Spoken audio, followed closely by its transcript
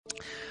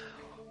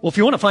Well, if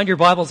you want to find your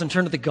Bibles and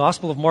turn to the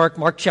Gospel of Mark,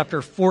 Mark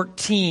chapter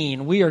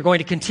 14, we are going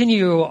to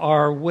continue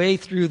our way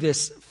through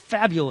this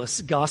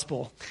fabulous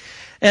gospel.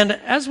 And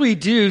as we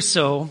do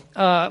so,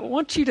 I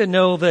want you to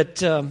know that,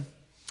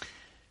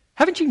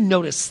 haven't you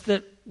noticed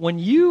that when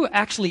you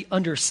actually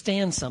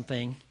understand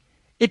something,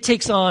 it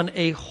takes on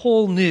a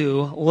whole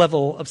new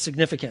level of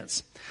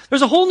significance?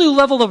 There's a whole new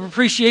level of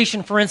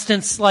appreciation, for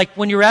instance, like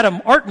when you're at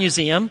an art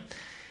museum,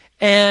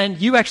 and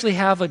you actually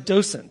have a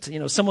docent,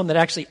 someone that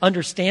actually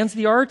understands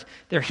the art,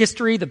 their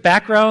history, the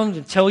background,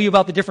 and tell you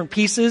about the different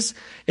pieces,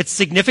 its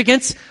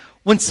significance.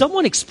 When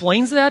someone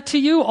explains that to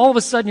you, all of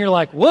a sudden you're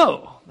like,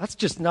 whoa, that's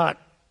just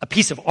not a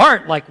piece of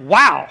art. Like,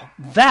 wow,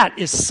 that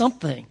is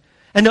something.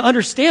 And to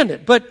understand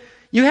it. But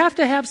you have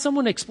to have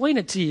someone explain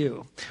it to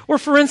you. Or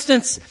for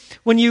instance,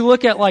 when you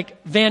look at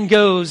like Van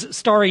Gogh's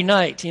Starry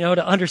Night,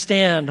 to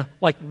understand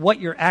like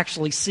what you're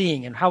actually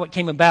seeing and how it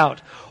came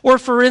about. Or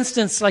for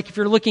instance, like if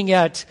you're looking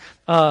at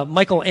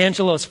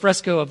Michelangelo's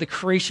fresco of the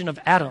creation of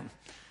Adam,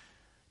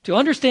 to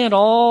understand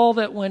all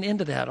that went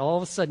into that, all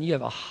of a sudden you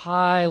have a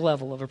high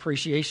level of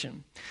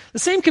appreciation. The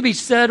same could be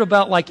said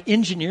about like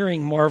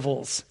engineering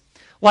marvels,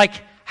 like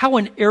how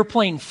an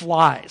airplane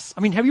flies. I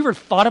mean, have you ever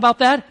thought about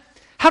that?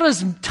 How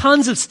does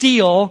tons of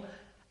steel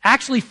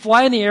actually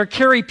fly in the air,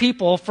 carry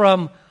people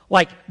from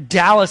like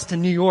Dallas to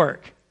New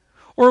York?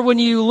 Or when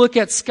you look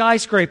at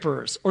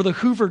skyscrapers or the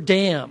Hoover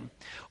Dam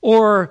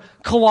or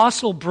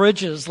colossal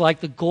bridges like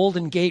the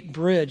Golden Gate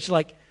Bridge,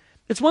 like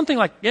it's one thing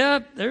like,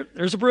 yeah,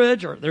 there's a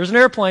bridge or there's an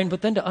airplane,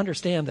 but then to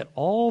understand that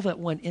all that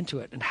went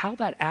into it and how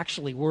that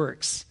actually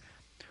works.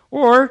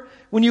 Or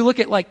when you look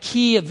at like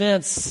key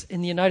events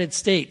in the United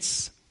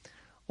States,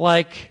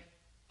 like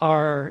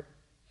our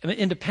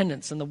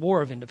independence and the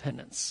War of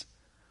Independence,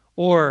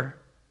 or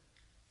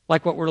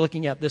like what we're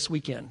looking at this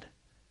weekend,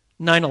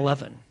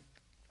 9/11.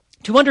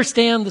 To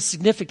understand the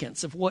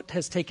significance of what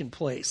has taken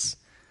place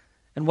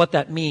and what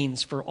that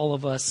means for all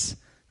of us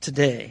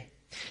today.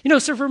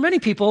 So for many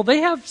people, they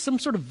have some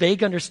sort of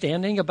vague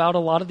understanding about a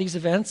lot of these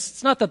events.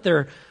 It's not that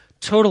they're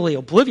totally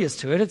oblivious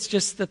to it, it's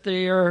just that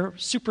they are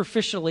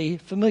superficially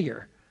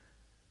familiar.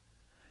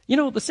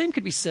 The same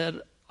could be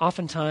said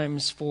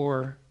oftentimes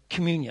for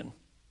communion.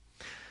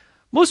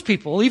 Most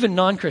people, even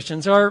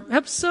non-Christians,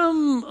 have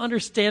some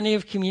understanding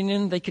of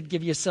communion. They could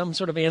give you some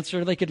sort of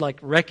answer. They could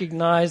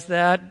recognize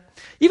that.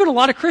 Even a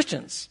lot of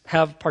Christians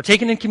have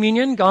partaken in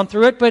communion, gone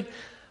through it, but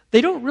they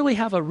don't really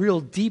have a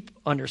real deep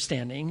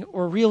understanding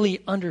or really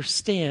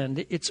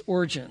understand its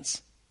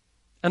origins.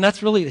 And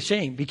that's really the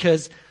shame,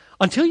 because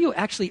until you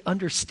actually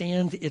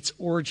understand its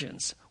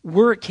origins,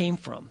 where it came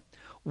from,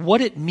 what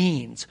it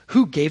means,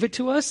 who gave it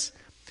to us,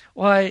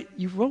 why,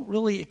 you won't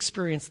really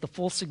experience the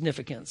full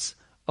significance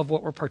of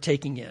what we're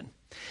partaking in.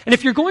 And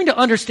if you're going to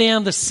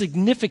understand the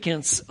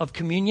significance of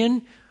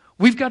communion,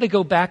 we've got to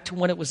go back to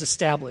when it was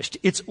established,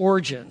 its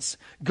origins,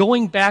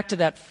 going back to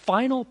that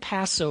final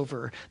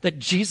Passover that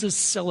Jesus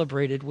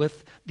celebrated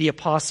with the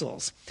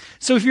apostles.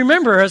 So if you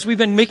remember, as we've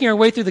been making our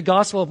way through the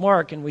Gospel of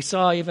Mark, and we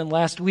saw even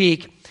last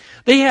week,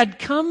 they had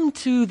come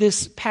to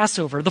this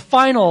Passover, the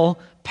final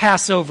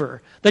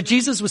Passover, that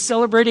Jesus was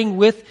celebrating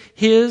with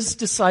his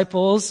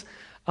disciples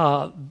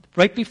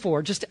right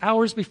before, just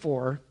hours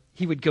before,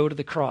 he would go to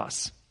the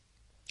cross.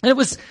 And it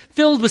was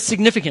filled with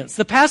significance.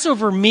 The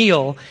Passover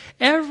meal,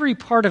 every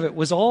part of it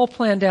was all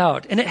planned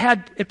out, and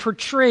it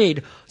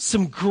portrayed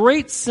some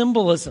great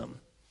symbolism.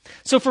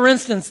 So for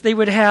instance, they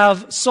would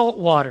have salt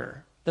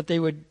water that they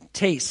would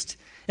taste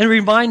and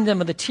remind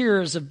them of the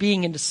tears of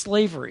being into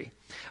slavery.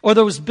 Or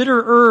there was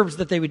bitter herbs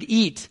that they would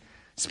eat,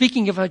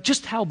 speaking of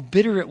just how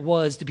bitter it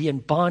was to be in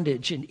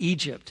bondage in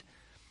Egypt.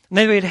 And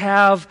they would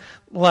have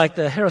like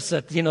the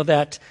haroset,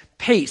 that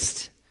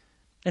paste.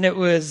 And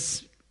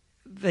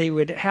they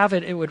would have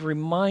it would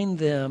remind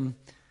them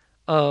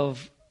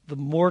of the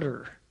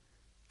mortar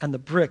and the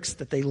bricks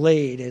that they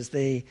laid as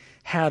they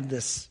had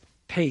this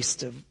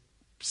paste of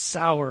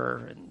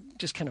sour and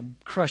just kind of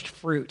crushed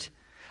fruit.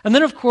 And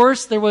then, of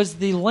course, there was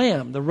the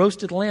lamb, the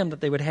roasted lamb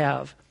that they would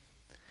have.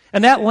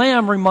 And that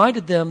lamb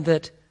reminded them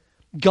that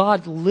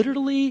God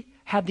literally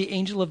had the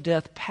angel of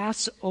death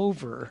pass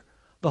over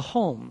the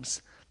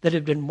homes that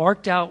had been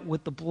marked out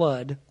with the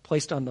blood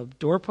placed on the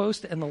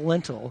doorpost and the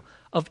lintel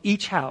of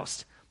each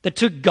house, that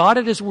took God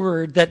at his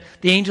word that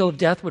the angel of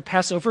death would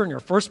pass over and your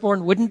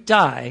firstborn wouldn't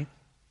die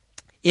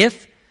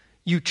if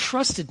you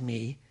trusted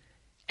me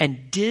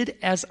and did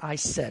as I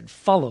said,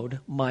 followed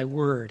my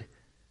word.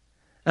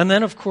 And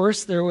then, of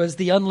course, there was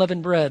the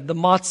unleavened bread, the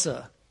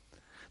matzah,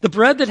 the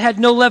bread that had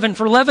no leaven,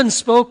 for leaven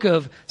spoke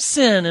of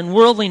sin and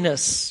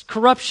worldliness,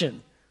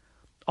 corruption.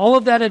 All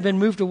of that had been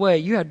moved away.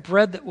 You had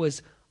bread that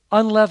was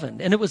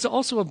unleavened, and it was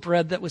also a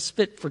bread that was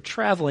fit for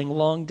traveling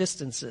long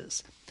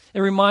distances. It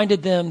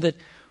reminded them that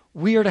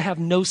we are to have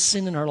no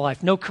sin in our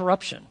life, no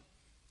corruption,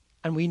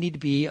 and we need to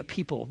be a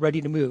people ready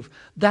to move.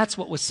 That's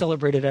what was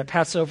celebrated at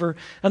Passover.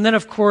 And then,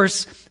 of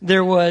course,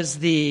 there was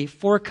the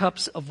 4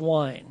 cups of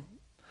wine.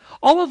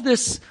 All of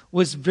this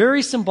was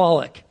very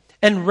symbolic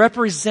and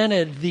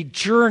represented the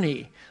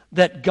journey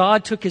that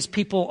God took his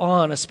people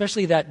on,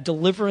 especially that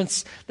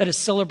deliverance that is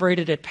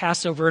celebrated at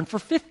Passover. And for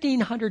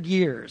 1,500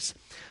 years,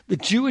 the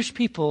Jewish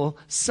people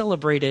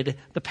celebrated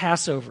the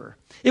Passover.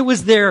 It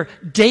was their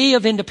day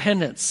of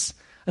independence,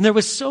 and there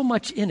was so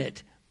much in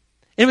it.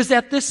 It was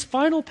at this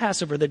final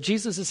Passover that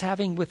Jesus is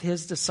having with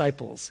his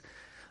disciples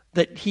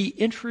that he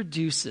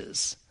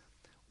introduces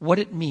what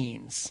it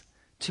means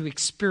to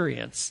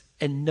experience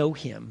and know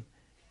him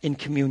in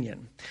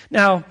communion.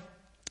 Now,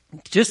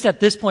 just at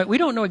this point, we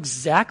don't know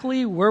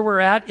exactly where we're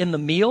at in the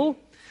meal,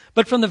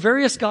 but from the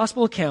various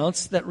gospel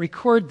accounts that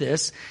record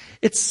this,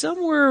 it's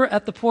somewhere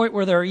at the point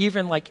where they're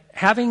even like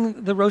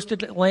having the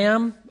roasted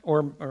lamb,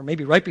 or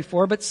maybe right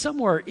before, but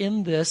somewhere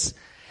in this.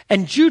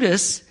 And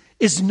Judas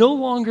is no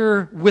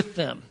longer with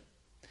them.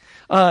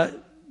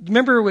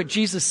 Remember what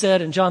Jesus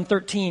said in John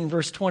 13,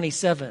 verse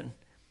 27.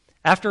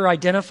 After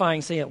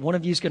identifying, saying that one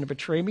of you is going to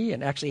betray me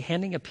and actually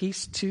handing a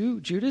piece to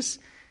Judas,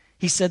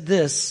 he said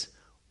this,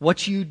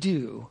 "What you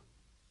do,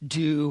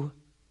 do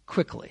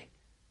quickly."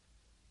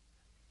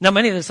 Now,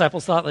 many of the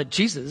disciples thought that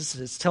Jesus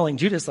is telling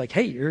Judas, like,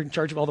 hey, you're in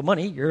charge of all the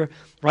money. You're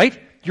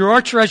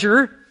our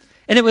treasurer.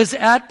 And it was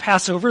at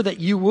Passover that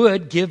you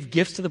would give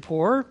gifts to the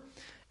poor.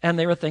 And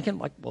they were thinking,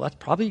 like, well, that's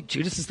probably,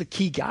 Judas is the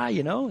key guy,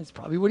 It's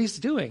probably what he's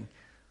doing.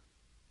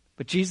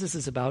 But Jesus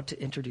is about to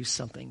introduce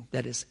something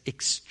that is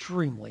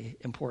extremely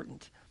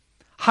important,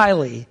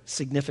 highly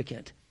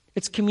significant.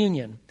 It's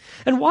communion.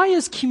 And why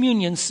is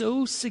communion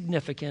so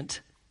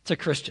significant to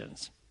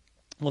Christians?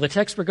 Well, the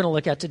text we're going to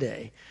look at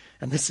today,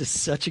 and this is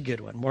such a good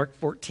one, Mark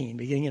 14,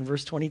 beginning in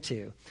verse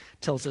 22,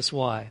 tells us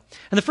why.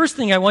 And the first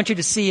thing I want you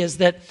to see is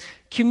that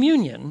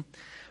communion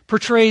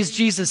portrays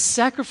Jesus'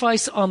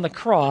 sacrifice on the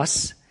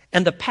cross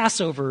and the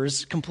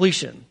Passover's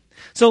completion.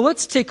 So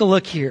let's take a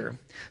look here.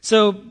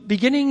 So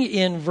beginning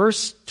in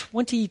verse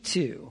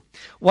 22,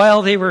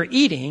 while they were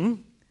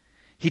eating,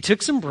 he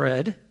took some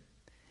bread,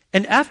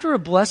 and after a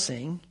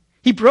blessing,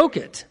 he broke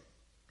it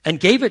and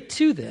gave it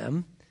to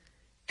them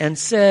and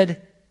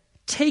said,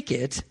 "Take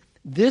it,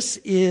 this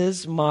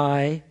is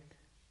my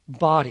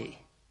body."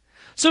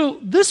 So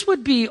this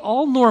would be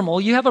all normal.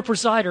 You have a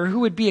presider who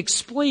would be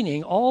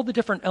explaining all the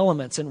different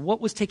elements and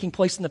what was taking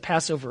place in the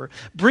Passover,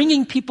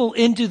 bringing people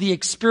into the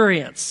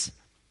experience.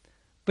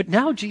 But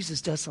now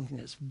Jesus does something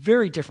that's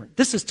very different.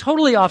 This is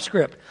totally off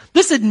script.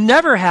 This had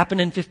never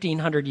happened in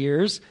 1,500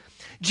 years.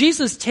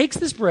 Jesus takes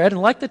this bread, and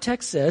like the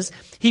text says,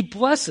 he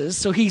blesses.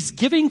 So he's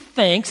giving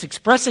thanks,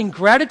 expressing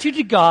gratitude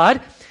to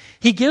God.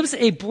 He gives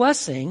a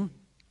blessing.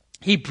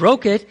 He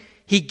broke it.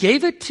 He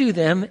gave it to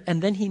them.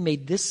 And then he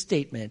made this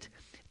statement,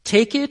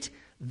 "Take it.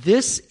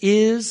 This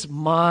is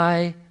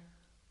my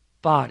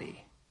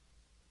body."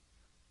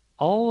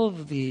 All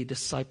of the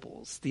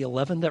disciples, the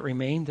 11 that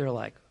remained, they're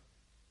like,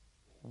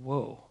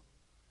 whoa.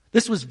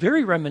 This was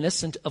very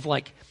reminiscent of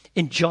like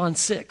in John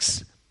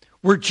 6,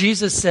 where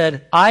Jesus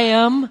said, "I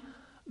am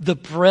the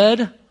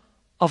bread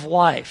of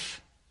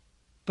life."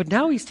 But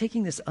now he's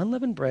taking this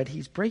unleavened bread,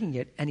 he's breaking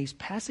it, and he's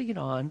passing it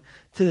on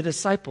to the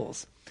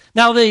disciples.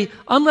 Now, the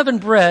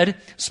unleavened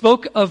bread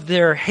spoke of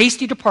their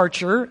hasty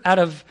departure out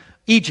of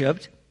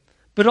Egypt,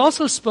 but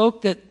also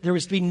spoke that there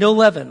was to be no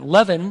leaven.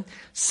 Leaven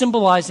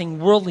symbolizing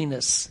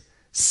worldliness,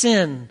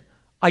 sin,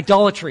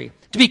 idolatry,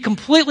 to be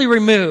completely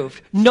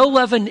removed, no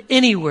leaven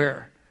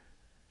anywhere.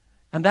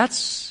 And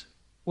that's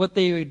what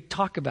they would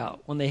talk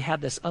about when they had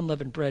this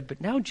unleavened bread.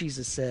 But now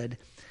Jesus said,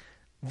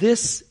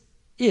 "This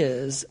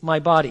is my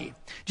body."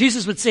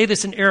 Jesus would say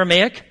this in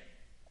Aramaic,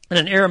 and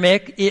in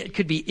Aramaic it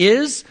could be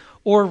 "is"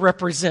 or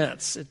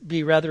 "represents." It'd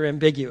be rather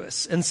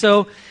ambiguous. And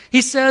so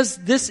he says,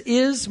 "This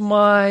is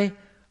my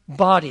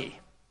body."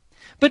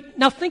 But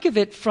now think of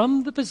it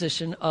from the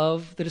position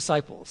of the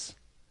disciples.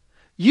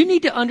 You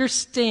need to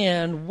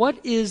understand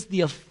what is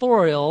the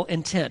authorial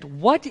intent.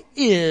 What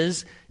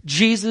is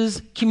Jesus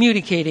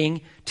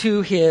communicating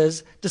to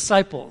his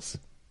disciples?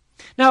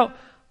 Now,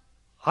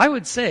 I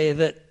would say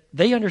that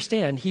they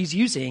understand he's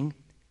using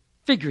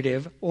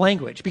figurative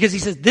language because he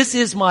says, "This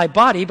is my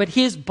body," but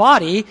his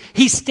body,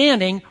 he's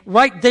standing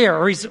right there,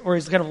 or he's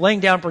kind of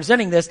laying down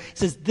presenting this. He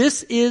says,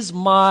 "This is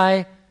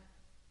my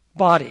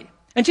body."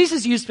 And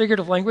Jesus used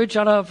figurative language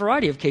on a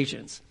variety of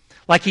occasions.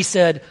 Like he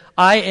said,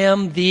 "I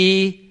am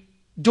the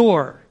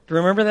door." Do you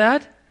remember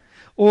that?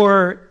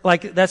 Or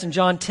like that's in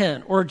John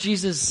 10. Or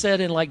Jesus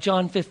said in like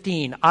John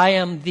 15, "I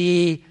am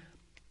the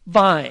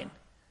vine."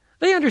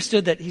 They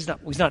understood that he's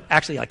not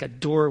actually like a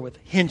door with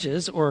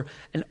hinges or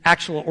an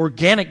actual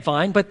organic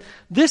vine, but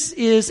this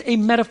is a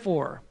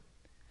metaphor.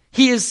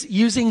 He is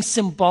using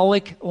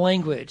symbolic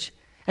language.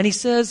 And he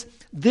says,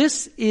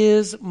 "This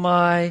is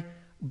my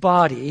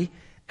body."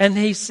 And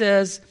he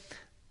says,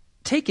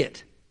 "Take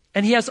it."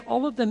 And he has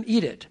all of them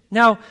eat it.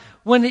 Now,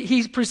 when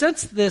he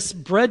presents this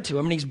bread to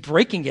him and he's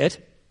breaking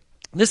it,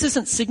 this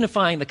isn't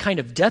signifying the kind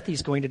of death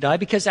he's going to die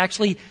because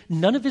actually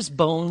none of his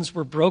bones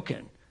were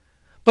broken.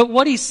 But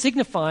what he's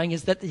signifying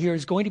is that there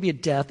is going to be a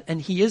death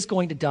and he is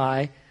going to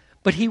die,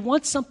 but he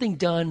wants something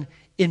done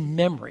in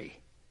memory,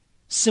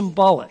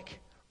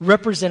 symbolic,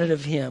 representative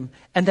of him,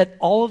 and that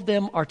all of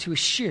them are to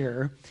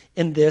share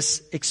in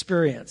this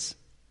experience.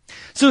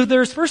 So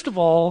there's, first of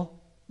all,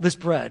 this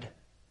bread.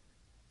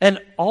 And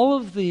all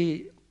of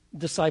the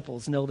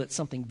disciples know that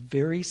something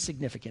very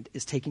significant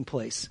is taking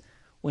place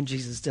when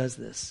Jesus does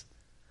this.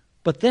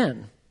 But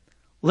then,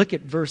 look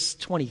at verse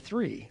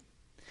 23.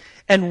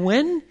 And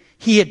when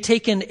he had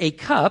taken a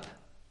cup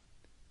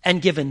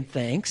and given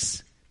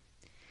thanks,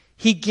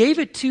 he gave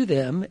it to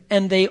them,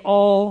 and they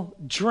all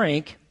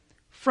drank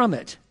from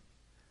it.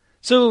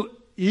 So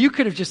you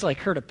could have just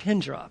heard a pin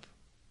drop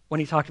when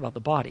he talked about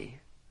the body.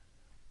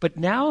 But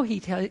now he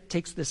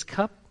takes this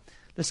cup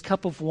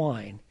of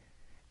wine,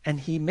 and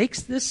he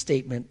makes this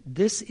statement,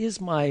 "This is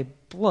my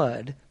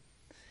blood."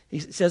 He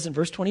says in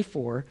verse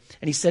 24,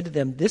 and he said to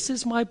them, "This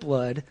is my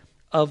blood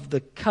of the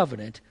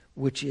covenant,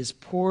 which is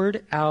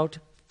poured out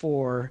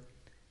for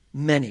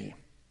many."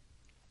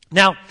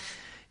 Now,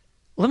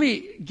 let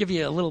me give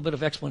you a little bit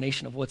of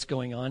explanation of what's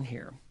going on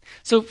here.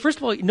 So first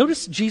of all,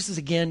 notice Jesus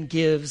again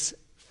gives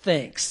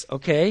thanks,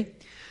 okay?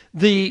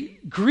 The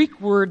Greek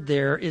word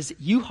there is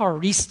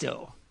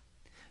eucharisto.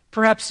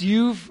 Perhaps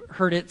you've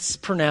heard it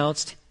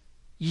pronounced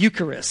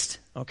Eucharist,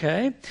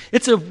 okay?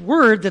 It's a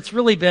word that's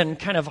really been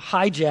kind of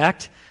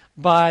hijacked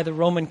by the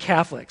Roman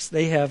Catholics.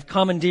 They have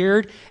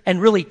commandeered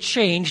and really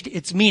changed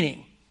its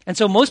meaning. And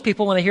so most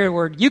people, when they hear the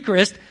word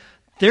Eucharist,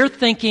 they're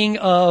thinking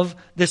of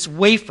this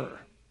wafer,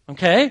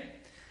 okay?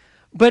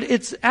 But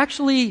it's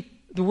actually,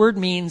 the word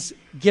means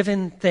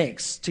given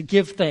thanks, to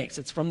give thanks.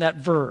 It's from that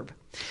verb.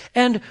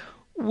 And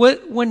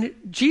when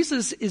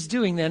Jesus is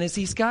doing then is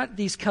he's got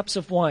these cups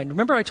of wine.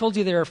 Remember I told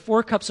you there are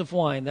 4 cups of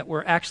wine that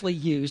were actually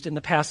used in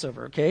the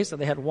Passover, okay? So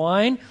they had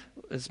wine,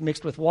 it was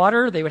mixed with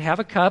water, they would have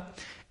a cup,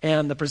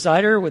 and the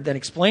presider would then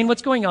explain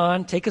what's going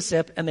on, take a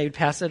sip, and they would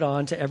pass it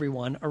on to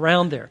everyone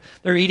around there.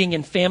 They're eating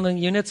in family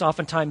units,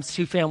 oftentimes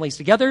 2 families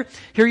together.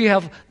 Here you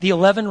have the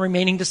 11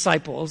 remaining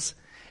disciples,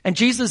 and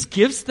Jesus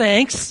gives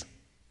thanks,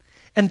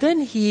 and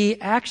then he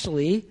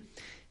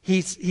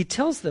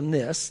tells them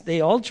this.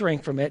 They all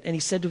drank from it, and he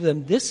said to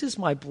them, "This is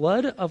my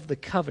blood of the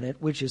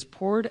covenant, which is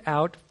poured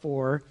out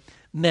for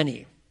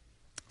many."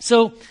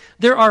 So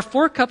there are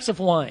 4 cups of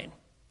wine,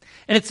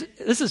 and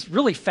this is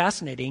really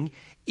fascinating.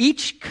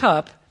 Each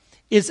cup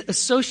is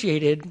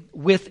associated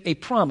with a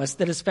promise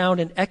that is found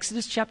in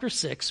Exodus chapter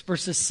 6,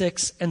 verses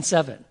 6 and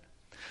 7.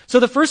 So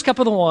the first cup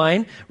of the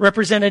wine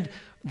represented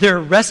their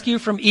rescue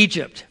from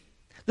Egypt.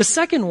 The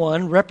second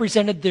one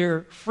represented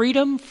their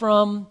freedom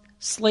from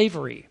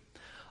slavery.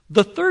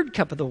 The third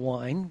cup of the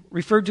wine,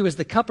 referred to as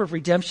the cup of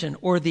redemption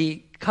or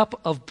the cup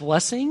of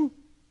blessing,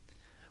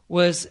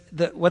 was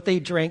what they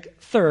drank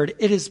third.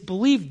 It is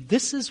believed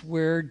this is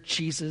where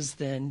Jesus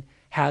then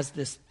has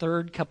this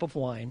third cup of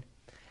wine.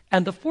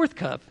 And the fourth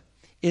cup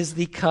is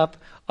the cup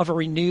of a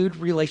renewed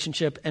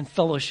relationship and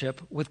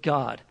fellowship with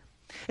God.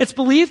 It's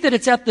believed that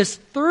it's at this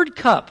third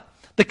cup,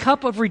 the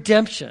cup of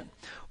redemption,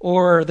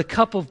 or the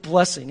cup of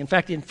blessing. In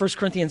fact, in 1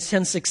 Corinthians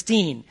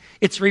 10:16,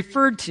 it's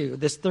referred to,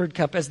 this third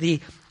cup, as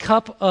the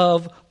cup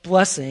of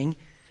blessing.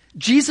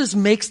 Jesus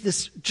makes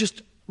this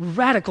just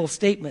radical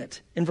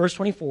statement in verse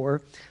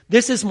 24,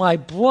 "This is my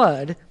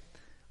blood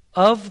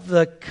of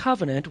the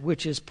covenant,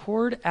 which is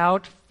poured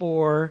out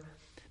for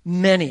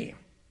many."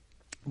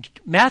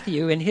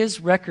 Matthew, in his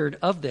record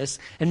of this,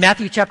 in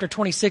Matthew chapter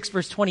 26,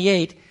 verse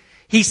 28,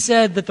 he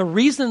said that the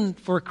reason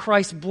for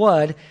Christ's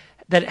blood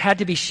that it had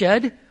to be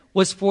shed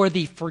was for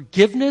the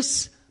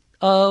forgiveness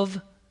of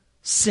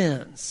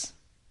sins.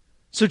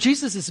 So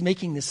Jesus is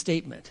making this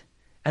statement,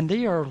 and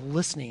they are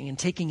listening and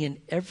taking in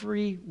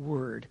every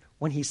word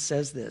when he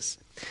says this.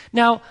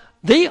 Now,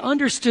 they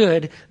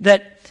understood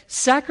that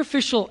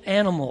sacrificial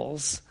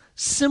animals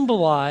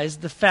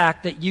symbolized the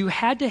fact that you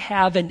had to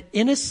have an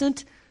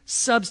innocent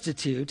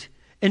substitute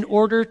in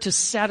order to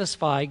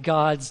satisfy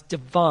God's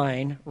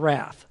divine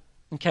wrath.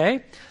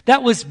 Okay?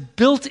 That was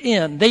built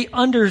in. They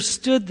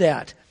understood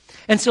that.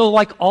 And so,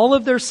 like all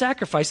of their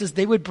sacrifices,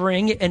 they would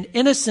bring an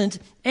innocent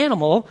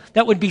animal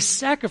that would be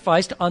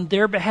sacrificed on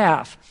their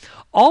behalf.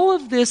 All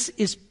of this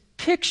is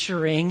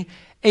picturing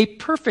a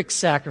perfect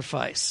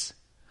sacrifice.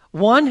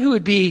 One who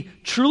would be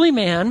truly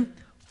man,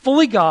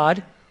 fully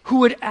God, who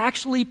would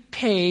actually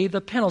pay the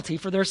penalty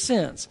for their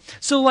sins.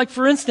 So, like,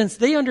 for instance,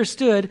 they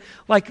understood,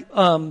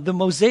 the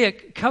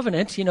Mosaic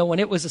covenant, when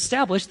it was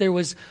established, there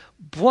was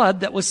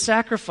blood that was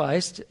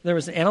sacrificed. There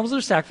was animals that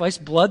were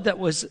sacrificed, blood that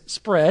was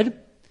spread.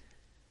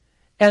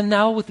 And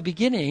now with the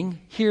beginning,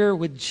 here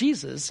with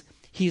Jesus,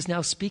 he is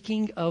now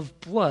speaking of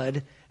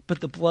blood, but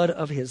the blood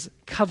of his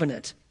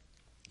covenant.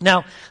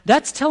 Now,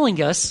 that's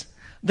telling us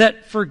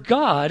that for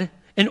God,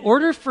 in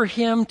order for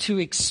him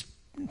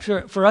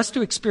for us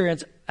to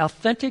experience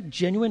authentic,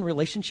 genuine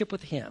relationship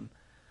with him,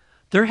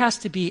 there has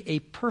to be a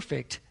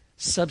perfect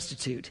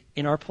substitute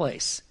in our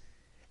place.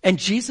 And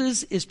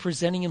Jesus is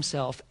presenting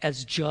himself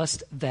as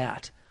just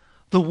that,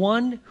 the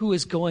one who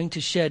is going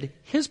to shed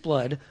his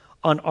blood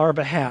on our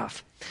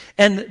behalf.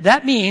 And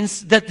that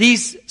means that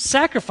these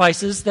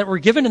sacrifices that were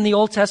given in the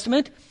Old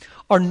Testament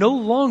are no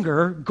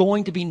longer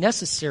going to be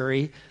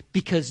necessary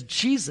because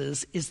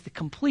Jesus is the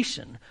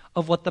completion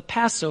of what the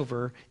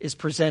Passover is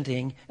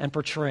presenting and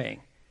portraying.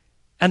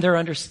 And they're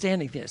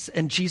understanding this,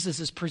 and Jesus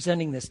is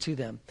presenting this to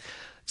them.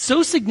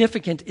 So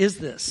significant is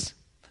this,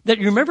 that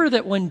you remember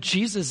that when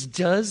Jesus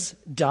does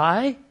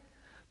die,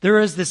 there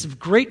is this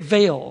great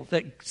veil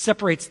that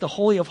separates the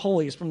Holy of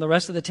Holies from the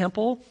rest of the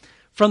temple.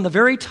 From the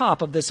very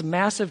top of this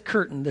massive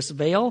curtain, this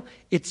veil,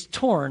 it's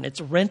torn,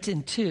 it's rent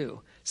in two,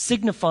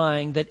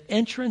 signifying that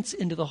entrance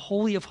into the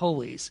Holy of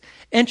Holies,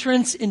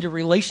 entrance into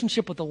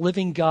relationship with the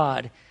living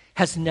God,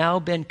 has now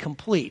been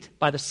complete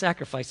by the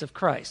sacrifice of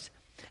Christ.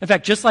 In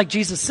fact, just like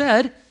Jesus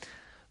said,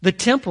 the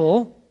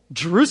temple,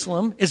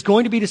 Jerusalem, is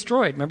going to be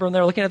destroyed. Remember when they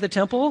were looking at the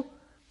temple?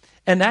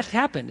 And that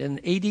happened in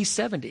AD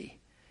 70.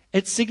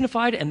 It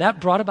signified, and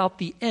that brought about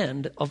the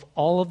end of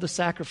all of the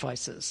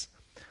sacrifices.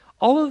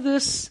 All of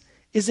this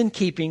is in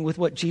keeping with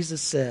what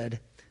Jesus said,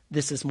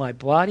 "This is my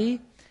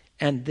body,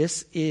 and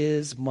this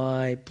is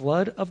my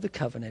blood of the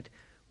covenant,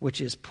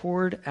 which is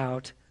poured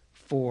out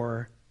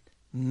for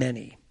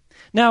many."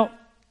 Now,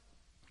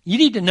 you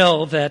need to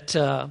know that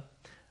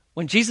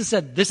when Jesus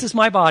said, "This is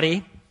my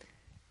body,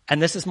 and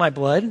this is my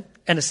blood,"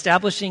 and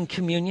establishing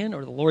communion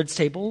or the Lord's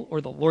table or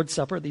the Lord's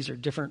Supper, these are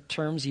different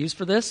terms used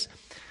for this,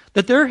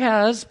 that there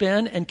has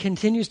been and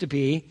continues to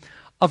be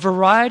a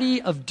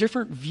variety of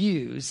different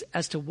views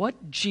as to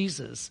what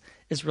Jesus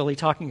is really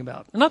talking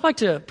about. And I'd like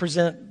to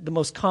present the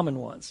most common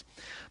ones.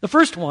 The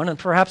first one, and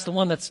perhaps the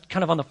one that's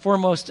kind of on the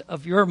foremost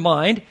of your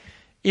mind,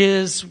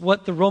 is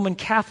what the Roman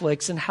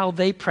Catholics and how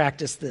they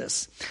practice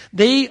this.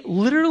 They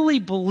literally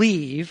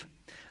believe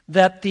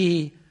that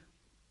the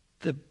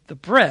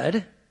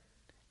bread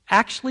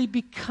actually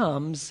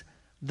becomes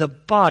the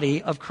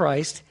body of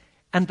Christ,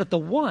 and that the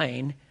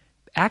wine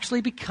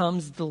actually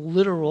becomes the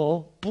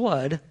literal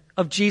blood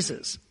of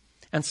Jesus.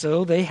 And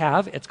so they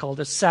have, it's called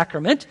a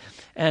sacrament,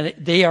 and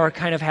they are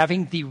kind of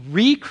having the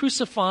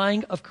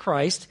re-crucifying of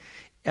Christ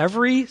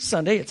every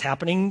Sunday. It's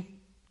happening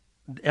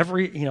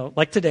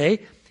like today,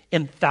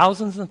 in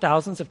thousands and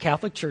thousands of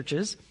Catholic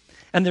churches.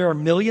 And there are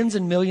millions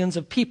and millions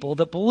of people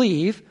that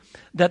believe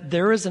that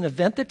there is an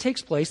event that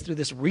takes place through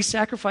this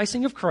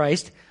re-sacrificing of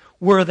Christ,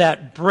 where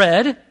that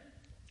bread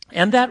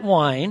and that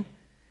wine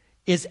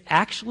is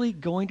actually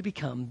going to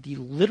become the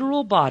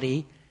literal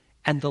body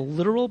and the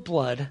literal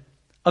blood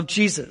of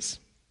Jesus.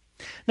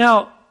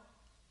 Now,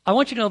 I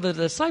want you to know that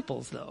the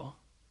disciples, though,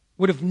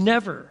 would have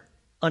never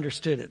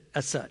understood it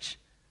as such.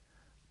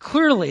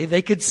 Clearly,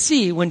 they could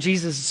see when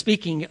Jesus is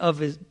speaking of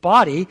his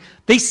body,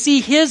 they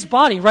see his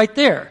body right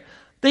there.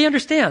 They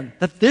understand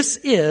that this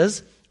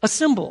is a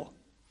symbol.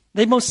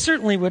 They most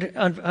certainly would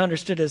have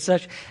understood it as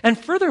such. And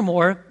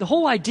furthermore, the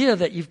whole idea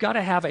that you've got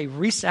to have a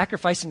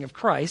re-sacrificing of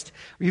Christ,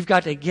 or you've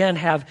got to again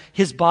have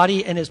his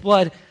body and his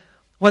blood,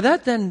 well,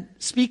 that then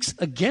speaks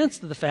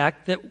against the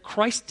fact that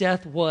Christ's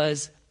death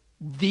was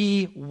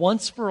the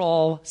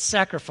once-for-all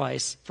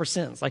sacrifice for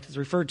sins, like it's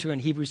referred to in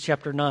Hebrews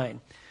chapter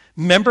 9.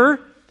 Remember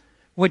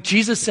what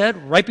Jesus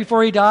said right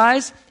before he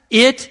dies?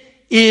 It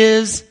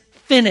is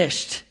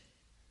finished.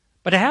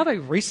 But to have a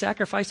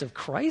re-sacrifice of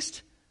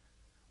Christ,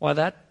 well,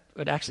 that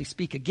would actually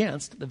speak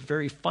against the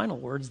very final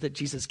words that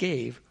Jesus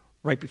gave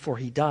right before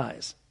he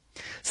dies.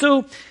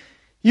 So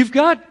you've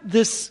got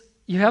this,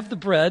 you have the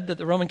bread that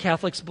the Roman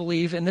Catholics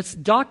believe, and this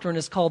doctrine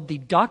is called the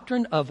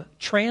doctrine of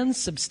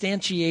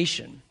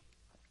transubstantiation.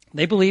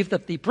 They believe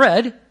that the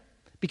bread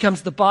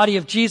becomes the body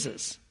of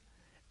Jesus.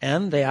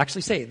 And they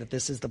actually say that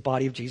this is the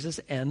body of Jesus,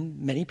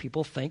 and many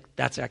people think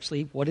that's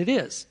actually what it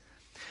is.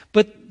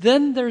 But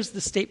then there's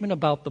the statement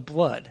about the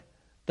blood,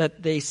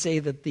 that they say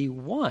that the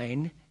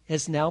wine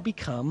has now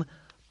become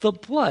the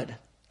blood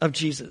of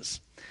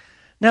Jesus.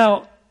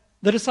 Now,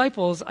 the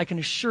disciples, I can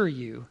assure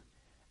you,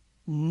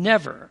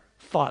 never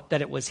thought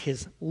that it was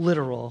his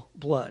literal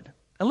blood.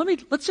 And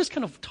let's just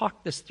kind of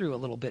talk this through a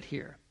little bit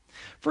here.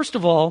 First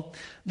of all,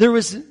 there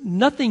was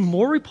nothing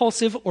more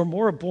repulsive or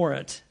more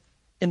abhorrent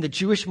in the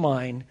Jewish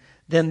mind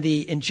than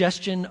the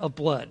ingestion of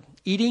blood.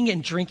 Eating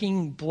and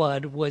drinking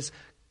blood was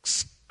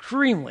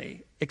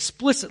extremely,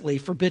 explicitly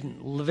forbidden.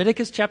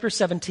 Leviticus chapter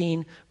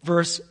 17,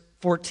 verse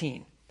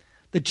 14.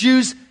 The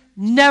Jews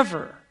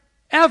never,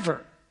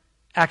 ever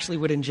actually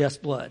would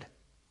ingest blood.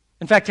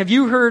 In fact, have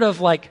you heard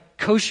of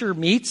kosher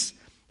meats?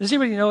 Does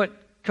anybody know what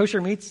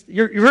kosher meats?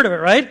 You've heard of it,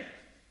 right?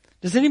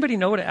 Does anybody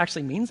know what it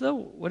actually means, though,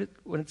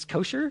 when it's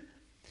kosher?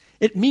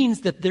 It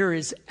means that there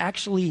is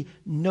actually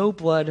no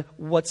blood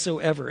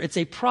whatsoever. It's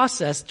a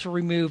process to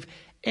remove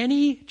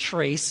any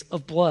trace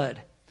of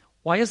blood.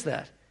 Why is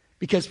that?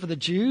 Because for the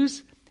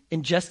Jews,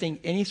 ingesting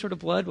any sort of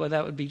blood, well,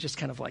 that would be just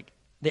kind of like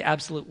the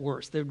absolute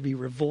worst. That would be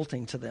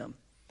revolting to them.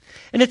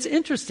 And it's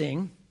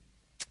interesting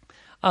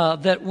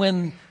that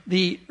when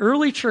the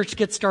early church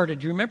gets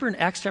started, you remember in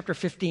Acts chapter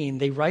 15,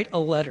 they write a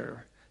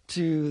letter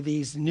to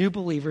these new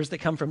believers that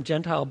come from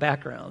Gentile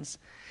backgrounds.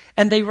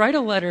 And they write a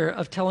letter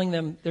of telling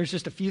them there's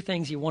just a few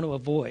things you want to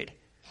avoid.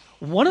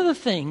 One of the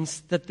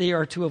things that they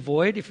are to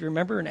avoid, if you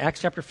remember in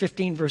Acts chapter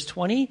 15, verse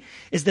 20,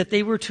 is that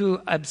they were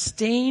to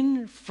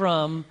abstain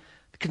from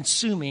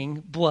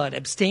consuming blood,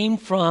 abstain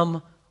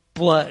from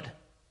blood.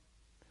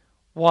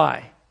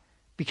 Why?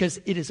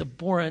 Because it is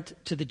abhorrent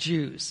to the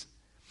Jews.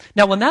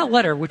 Now, when that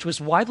letter, which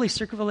was widely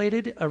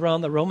circulated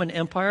around the Roman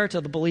Empire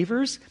to the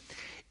believers,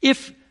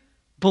 if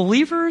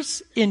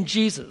believers in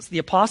Jesus, the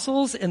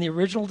apostles and the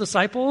original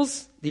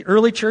disciples, the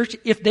early church,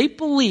 if they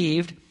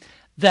believed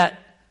that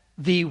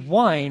the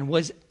wine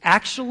was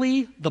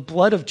actually the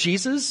blood of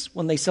Jesus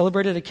when they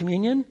celebrated a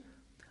communion,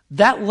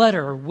 that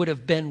letter would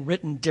have been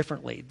written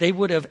differently. They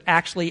would have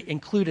actually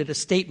included a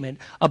statement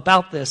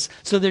about this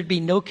so there'd be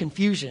no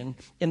confusion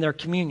in their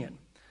communion.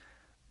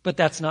 But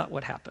that's not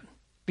what happened,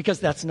 because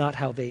that's not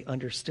how they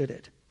understood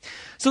it.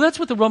 So that's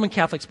what the Roman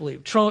Catholics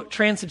believe,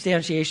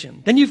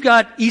 transubstantiation. Then you've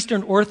got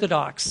Eastern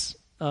Orthodox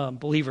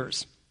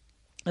believers,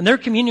 and their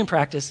communion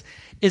practice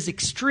is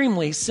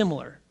extremely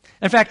similar.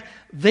 In fact,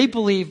 they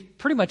believe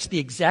pretty much the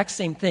exact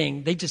same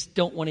thing. They just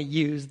don't want to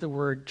use the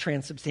word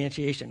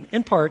transubstantiation,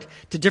 in part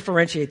to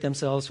differentiate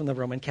themselves from the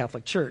Roman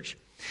Catholic Church.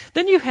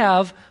 Then you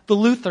have the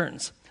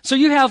Lutherans. So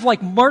you have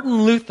like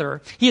Martin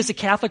Luther. He is a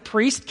Catholic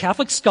priest,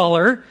 Catholic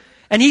scholar,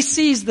 and he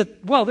sees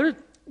that, well,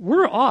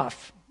 we're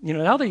off.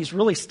 Now that he's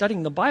really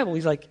studying the Bible,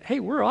 he's like, hey,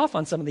 we're off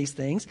on some of these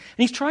things. And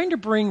he's trying to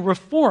bring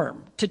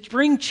reform, to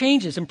bring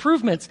changes,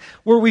 improvements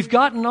where we've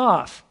gotten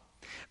off.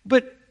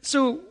 But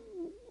so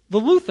the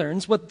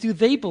Lutherans, what do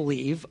they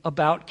believe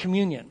about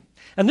communion?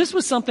 And this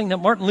was something that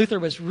Martin Luther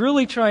was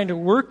really trying to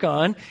work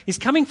on. He's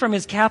coming from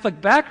his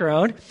Catholic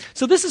background.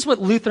 So this is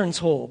what Lutherans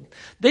hold.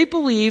 They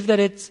believe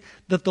that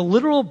the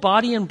literal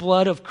body and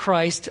blood of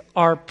Christ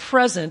are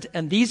present,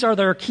 and these are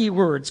their key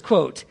words,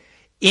 quote,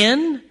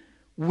 in,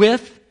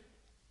 with,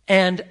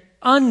 and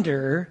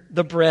under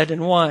the bread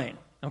and wine.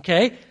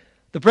 Okay?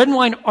 The bread and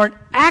wine aren't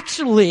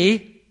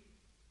actually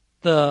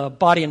the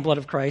body and blood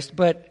of Christ,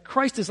 but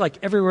Christ is like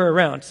everywhere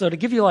around. So to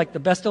give you like the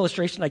best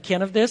illustration I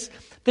can of this,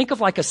 think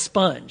of like a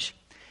sponge,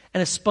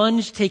 and a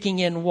sponge taking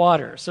in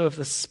water. So if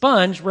the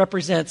sponge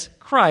represents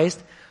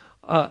Christ,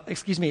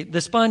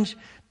 the sponge,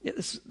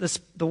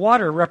 the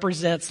water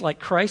represents like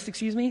Christ,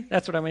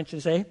 that's what I meant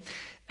to say.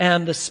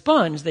 And the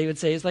sponge, they would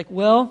say, is like,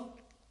 well,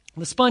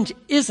 the sponge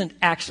isn't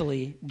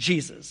actually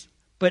Jesus,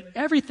 but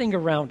everything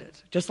around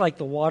it, just like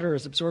the water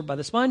is absorbed by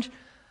the sponge,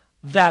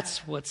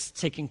 that's what's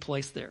taking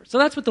place there. So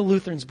that's what the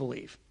Lutherans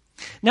believe.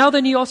 Now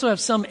then, you also have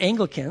some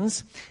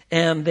Anglicans,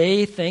 and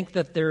they think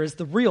that there is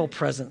the real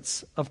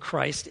presence of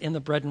Christ in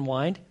the bread and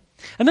wine.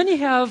 And then you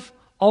have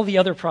all the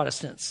other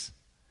Protestants,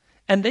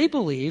 and they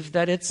believe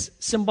that it's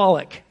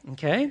symbolic,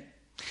 okay?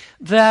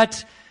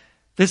 That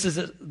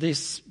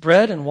this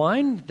bread and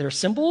wine, they're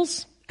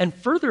symbols. And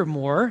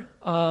furthermore,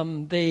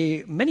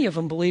 many of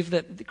them believe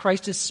that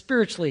Christ is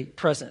spiritually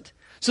present.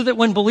 So that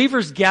when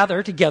believers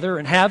gather together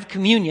and have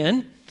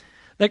communion,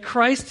 that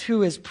Christ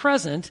who is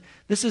present,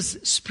 this is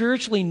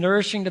spiritually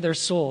nourishing to their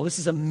soul. This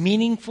is a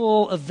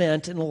meaningful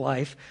event in the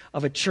life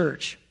of a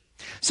church.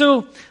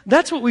 So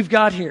that's what we've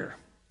got here.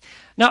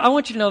 Now, I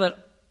want you to know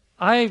that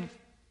I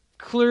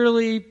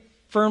clearly,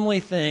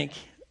 firmly think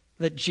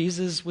that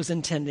Jesus was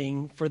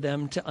intending for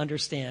them to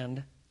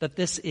understand that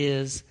this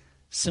is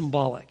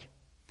symbolic.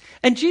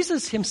 And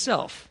Jesus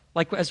himself,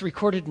 like as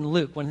recorded in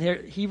Luke, when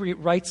he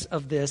writes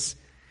of this,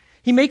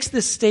 he makes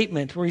this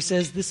statement where he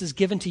says, this is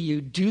given to you,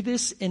 do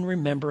this in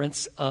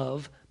remembrance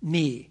of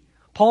me.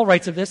 Paul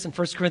writes of this in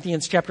 1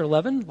 Corinthians chapter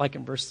 11, like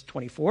in verse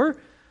 24.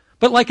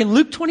 But like in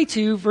Luke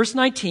 22, verse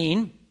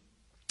 19,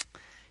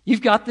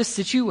 you've got this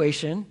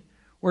situation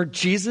where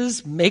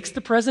Jesus makes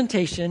the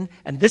presentation,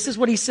 and this is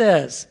what he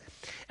says.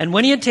 And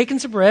when he had taken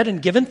some bread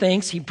and given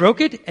thanks, he broke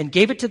it and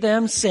gave it to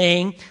them,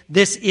 saying,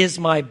 this is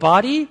my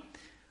body,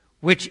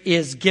 which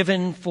is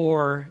given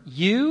for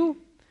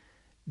you.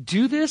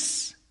 Do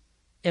this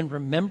in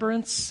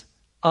remembrance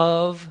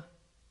of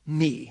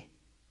me.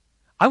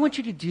 I want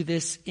you to do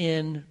this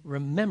in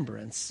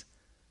remembrance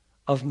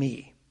of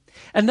me.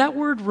 And that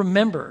word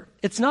remember,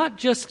 it's not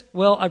just,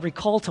 well, I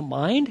recall to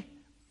mind.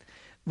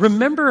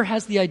 Remember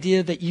has the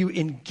idea that you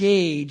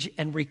engage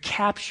and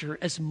recapture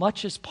as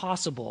much as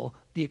possible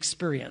the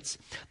experience.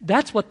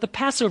 That's what the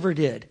Passover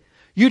did.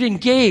 You'd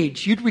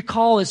engage, you'd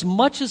recall as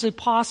much as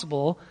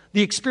possible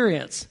the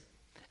experience.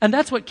 And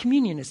that's what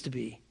communion is to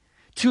be.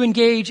 To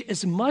engage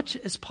as much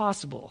as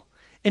possible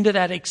into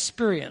that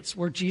experience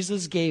where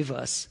Jesus gave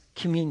us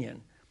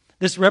communion.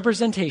 This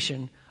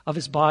representation of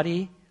his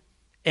body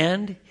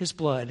and his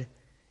blood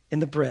in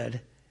the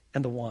bread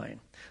and the wine.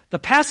 The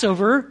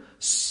Passover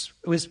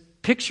was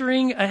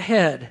picturing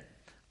ahead,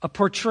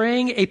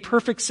 portraying a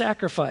perfect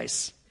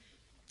sacrifice.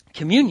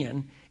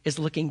 Communion is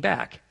looking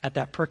back at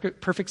that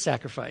perfect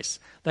sacrifice,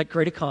 that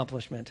great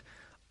accomplishment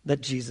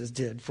that Jesus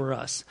did for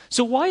us.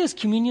 So why is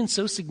communion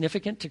so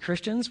significant to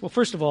Christians? Well,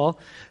 first of all,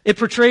 it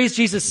portrays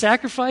Jesus'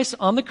 sacrifice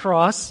on the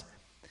cross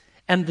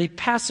and the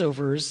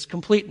Passover's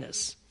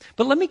completeness.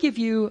 But let me give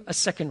you a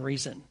second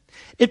reason.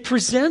 It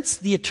presents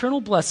the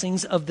eternal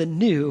blessings of the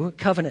new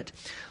covenant.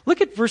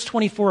 Look at verse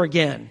 24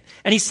 again.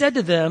 And he said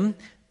to them,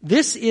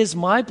 this is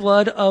my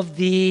blood of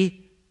the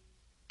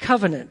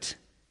covenant,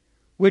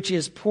 which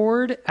is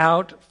poured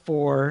out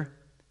for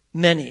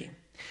many.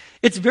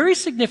 It's very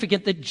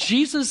significant that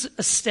Jesus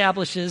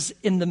establishes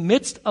in the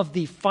midst of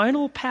the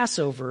final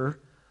Passover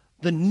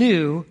the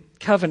new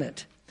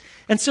covenant.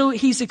 And so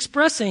he's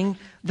expressing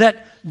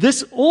that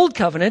this old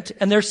covenant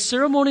and their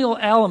ceremonial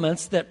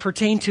elements that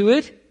pertain to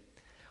it,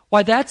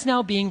 why that's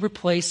now being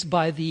replaced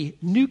by the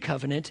new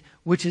covenant,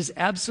 which is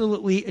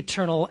absolutely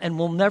eternal and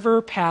will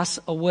never pass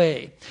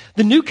away.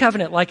 The new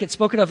covenant, like it's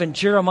spoken of in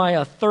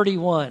Jeremiah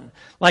 31,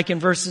 like in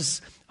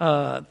verses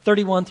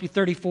 31 through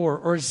 34,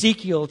 or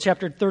Ezekiel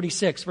chapter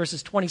 36,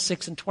 verses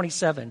 26 and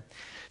 27,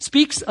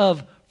 speaks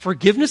of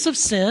forgiveness of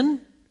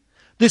sin,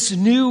 this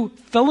new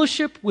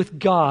fellowship with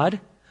God,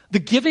 the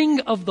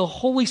giving of the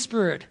Holy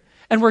Spirit,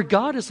 and where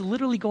God is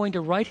literally going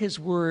to write his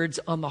words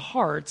on the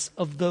hearts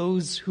of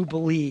those who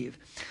believe.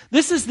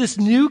 This is this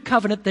new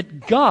covenant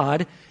that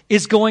God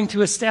is going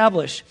to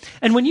establish.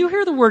 And when you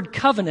hear the word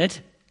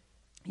covenant,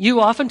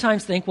 you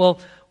oftentimes think, well,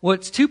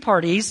 it's two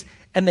parties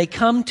and they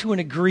come to an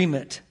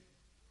agreement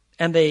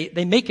and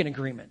they make an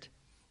agreement.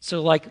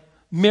 So like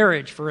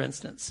marriage, for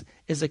instance,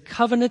 is a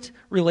covenant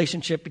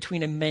relationship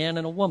between a man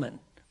and a woman.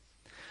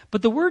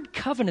 But the word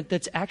covenant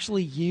that's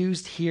actually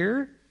used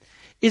here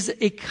is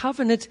a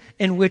covenant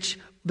in which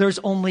there's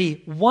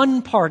only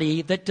one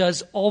party that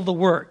does all the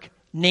work,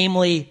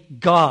 namely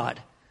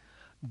God.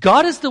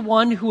 God is the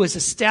one who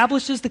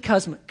establishes the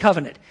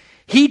covenant.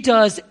 He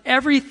does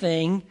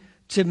everything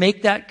to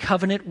make that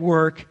covenant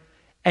work,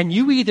 and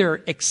you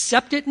either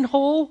accept it in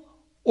whole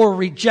or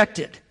reject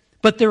it.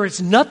 But there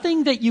is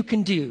nothing that you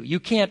can do. You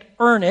can't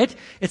earn it.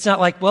 It's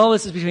not like, well,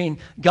 this is between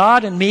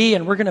God and me,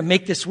 and we're going to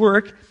make this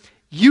work.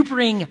 You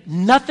bring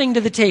nothing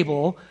to the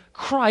table.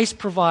 Christ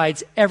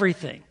provides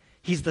everything.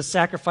 He's the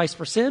sacrifice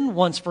for sin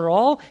once for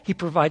all. He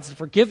provides the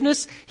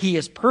forgiveness. He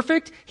is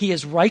perfect. He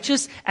is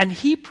righteous. And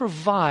he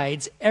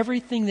provides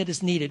everything that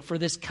is needed for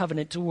this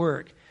covenant to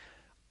work.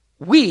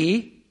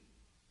 We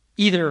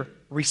either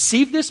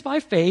receive this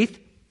by faith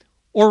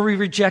or we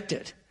reject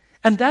it.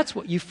 And that's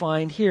what you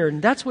find here.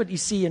 And that's what you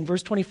see in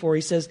verse 24.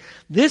 He says,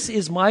 "This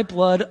is my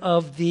blood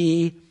of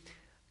the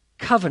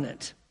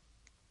covenant."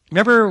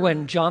 Remember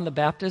when John the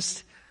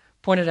Baptist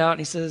pointed out and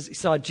he says he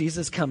saw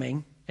Jesus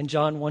coming in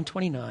John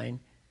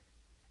 1:29.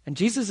 And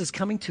Jesus is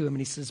coming to him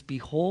and he says,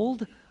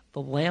 "Behold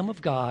the Lamb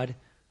of God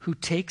who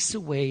takes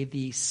away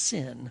the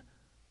sin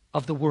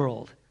of the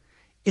world."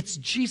 It's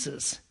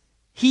Jesus.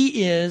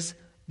 He is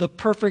the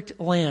perfect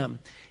Lamb.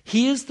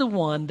 He is the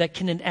one that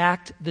can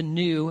enact the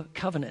new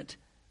covenant.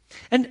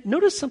 And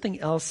notice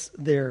something else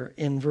there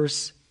in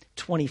verse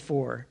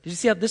 24. Did you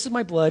see how this is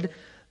my blood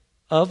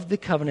of the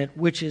covenant,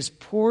 which is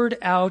poured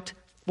out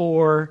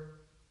for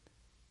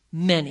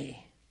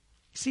many?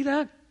 You see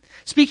that?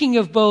 Speaking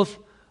of both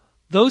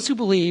those who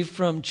believe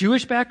from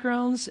Jewish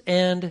backgrounds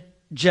and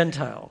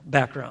Gentile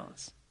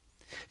backgrounds.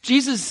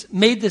 Jesus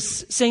made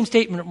this same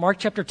statement in Mark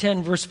chapter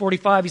 10, verse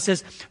 45. He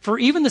says, "For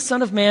even the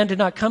Son of Man did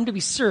not come to be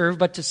served,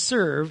 but to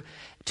serve,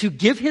 to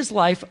give his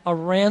life a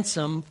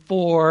ransom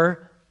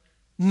for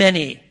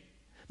many."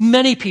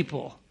 Many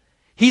people.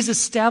 He's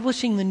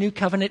establishing the new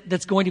covenant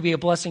that's going to be a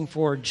blessing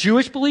for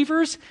Jewish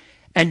believers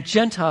and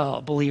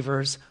Gentile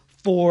believers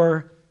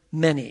for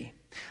many.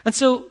 And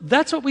so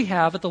that's what we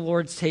have at the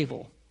Lord's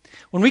table.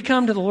 When we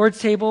come to the Lord's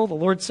table, the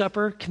Lord's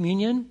Supper,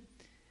 communion,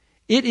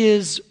 it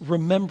is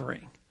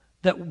remembering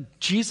that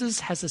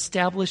Jesus has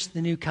established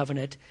the new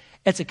covenant.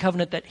 It's a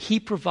covenant that he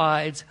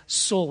provides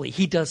solely.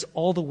 He does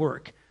all the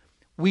work.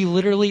 We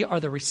literally are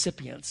the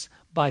recipients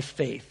by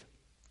faith.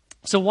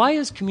 So why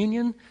is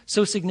communion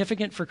so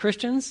significant for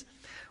Christians?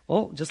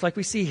 Well, just like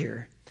we see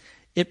here,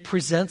 it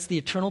presents the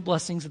eternal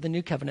blessings of the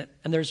new covenant.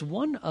 And there's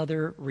one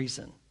other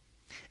reason,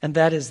 and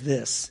that is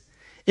this.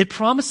 It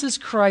promises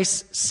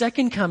Christ's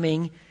second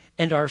coming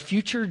and our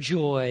future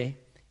joy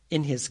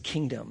in his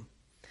kingdom.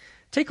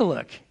 Take a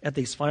look at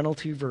these final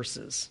two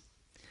verses.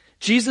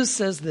 Jesus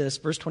says this,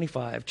 verse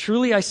 25,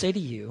 "Truly I say to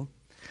you,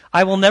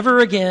 I will never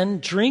again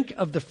drink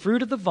of the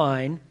fruit of the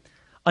vine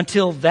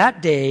until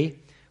that day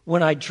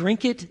when I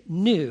drink it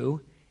new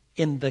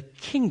in the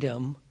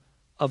kingdom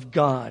of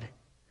God."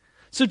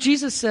 So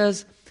Jesus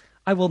says,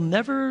 I will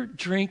never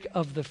drink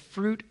of the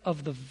fruit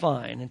of the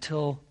vine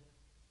until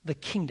the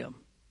kingdom,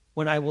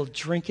 when I will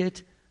drink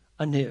it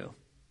anew.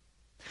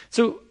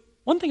 So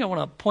one thing I want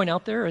to point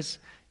out there is,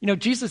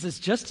 Jesus has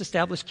just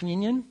established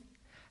communion.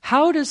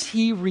 How does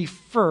he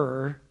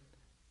refer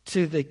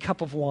to the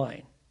cup of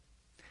wine?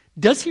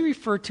 Does he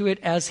refer to it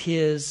as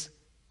his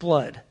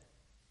blood?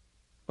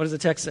 What does the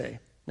text say?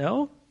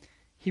 No.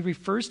 He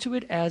refers to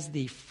it as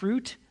the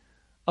fruit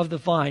of the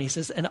vine. He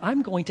says, and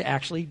I'm going to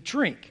actually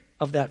drink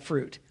of that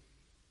fruit.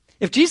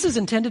 If Jesus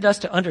intended us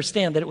to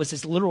understand that it was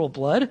his literal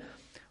blood,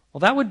 well,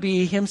 that would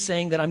be him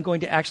saying that I'm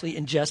going to actually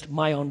ingest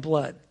my own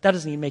blood. That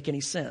doesn't even make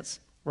any sense,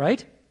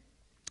 right?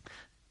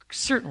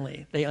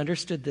 Certainly, they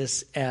understood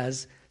this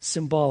as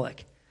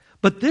symbolic.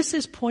 But this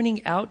is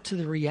pointing out to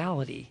the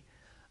reality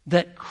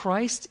that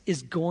Christ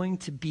is going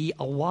to be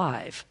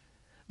alive,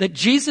 that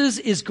Jesus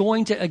is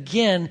going to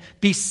again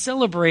be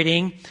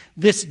celebrating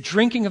this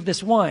drinking of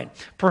this wine.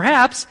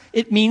 Perhaps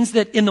it means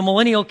that in the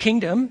millennial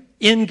kingdom,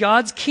 in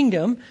God's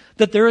kingdom,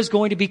 that there is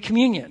going to be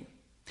communion.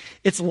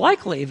 It's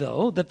likely,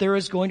 though, that there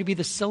is going to be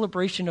the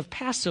celebration of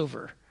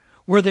Passover,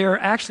 where they're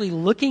actually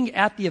looking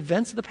at the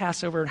events of the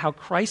Passover and how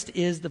Christ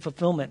is the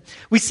fulfillment.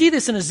 We see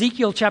this in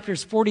Ezekiel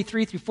chapters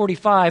 43 through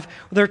 45, where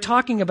they're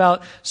talking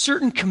about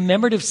certain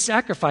commemorative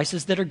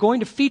sacrifices that are going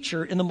to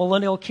feature in the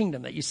millennial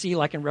kingdom that you see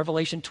like in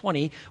Revelation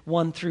 20,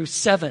 1 through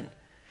 7.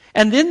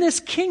 And in this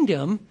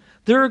kingdom,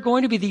 there are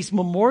going to be these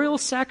memorial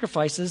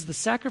sacrifices, the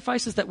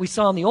sacrifices that we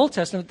saw in the Old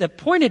Testament that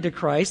pointed to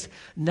Christ.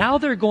 Now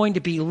they're going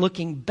to be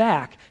looking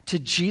back to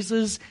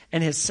Jesus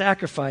and his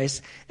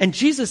sacrifice. And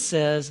Jesus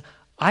says,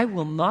 I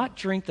will not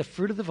drink the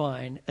fruit of the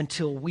vine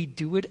until we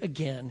do it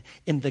again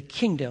in the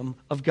kingdom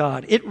of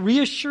God. It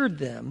reassured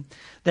them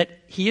that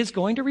he is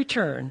going to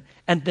return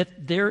and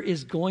that there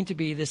is going to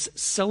be this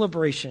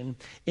celebration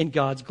in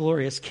God's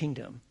glorious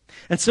kingdom.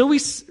 And so we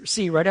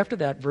see right after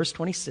that, verse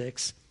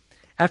 26,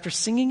 after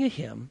singing a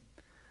hymn,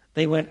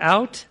 they went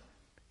out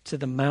to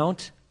the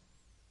Mount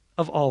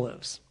of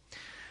Olives.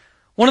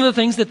 One of the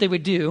things that they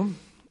would do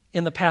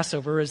in the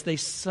Passover is they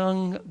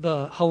sung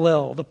the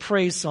Hallel, the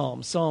praise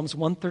psalm, Psalms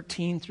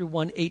 113 through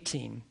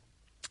 118.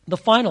 The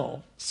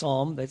final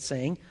psalm they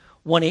sang,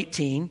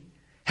 118,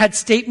 had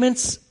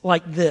statements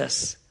like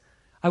this.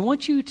 I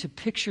want you to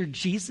picture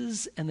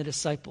Jesus and the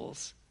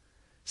disciples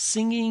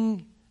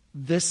singing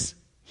this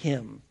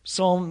hymn,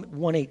 Psalm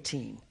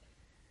 118.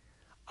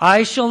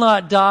 I shall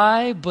not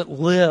die, but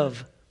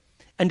live,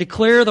 and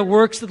declare the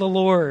works of the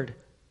Lord.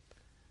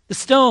 The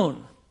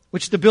stone,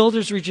 which the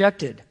builders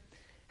rejected,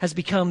 has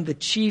become the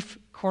chief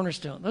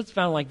cornerstone. That's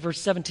found like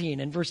verse 17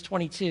 and verse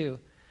 22.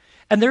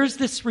 And there's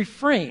this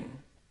refrain,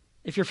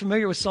 if you're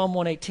familiar with Psalm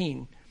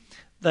 118,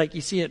 like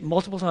you see it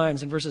multiple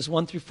times in verses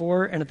 1 through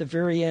 4 and at the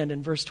very end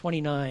in verse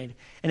 29.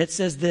 And it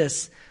says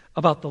this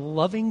about the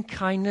loving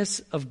kindness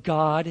of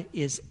God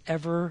is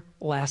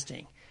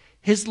everlasting.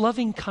 His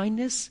loving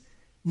kindness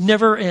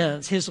never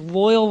ends. His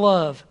loyal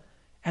love.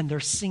 And they're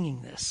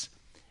singing this.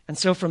 And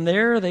so from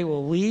there they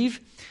will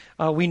leave.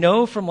 We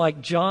know from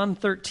like John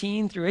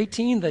 13 through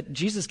 18 that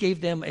Jesus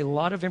gave them a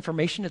lot of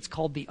information. It's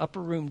called the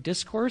Upper Room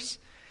Discourse.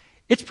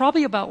 It's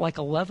probably about like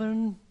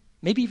 11,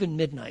 maybe even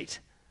midnight,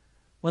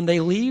 when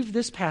they leave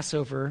this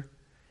Passover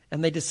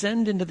and they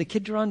descend into the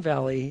Kidron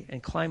Valley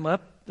and climb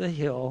up the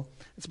hill.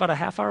 It's about a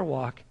half-hour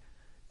walk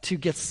to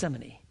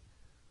Gethsemane,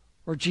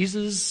 where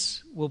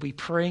Jesus will be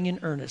praying in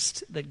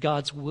earnest that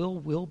God's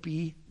will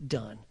be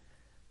done.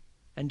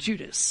 And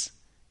Judas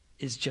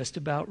is just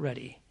about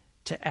ready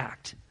to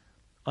act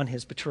on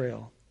his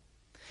betrayal.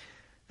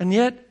 And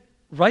yet,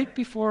 right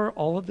before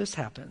all of this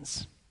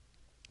happens,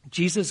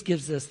 Jesus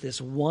gives us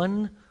this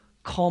one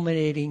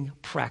culminating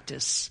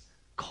practice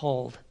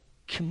called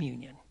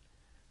communion.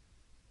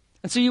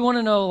 And so you want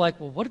to know, like,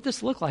 well, what did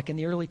this look like in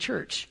the early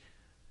church?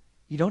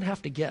 You don't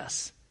have to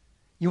guess.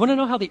 You want to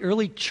know how the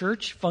early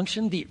church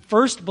functioned? The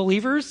first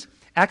believers,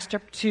 Acts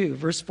chapter 2,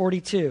 verse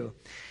 42.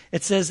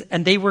 It says,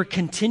 and they were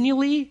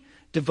continually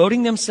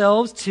devoting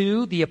themselves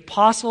to the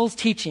apostles'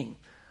 teaching.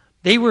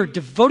 They were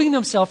devoting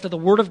themselves to the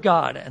Word of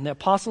God and the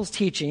apostles'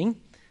 teaching,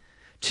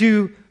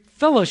 to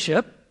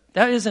fellowship.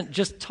 That isn't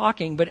just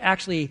talking, but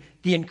actually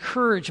the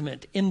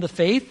encouragement in the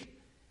faith,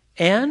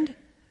 and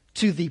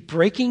to the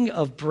breaking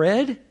of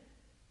bread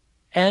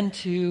and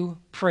to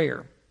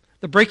prayer.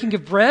 The breaking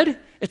of bread,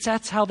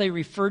 that's how they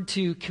referred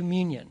to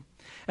communion.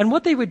 And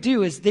what they would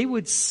do is they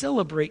would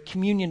celebrate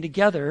communion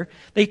together.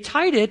 They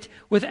tied it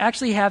with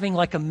actually having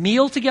like a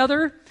meal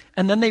together,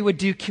 and then they would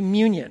do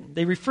communion.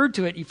 They referred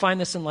to it, you find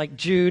this in like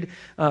Jude,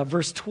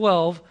 verse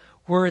 12,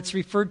 where it's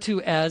referred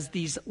to as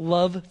these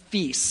love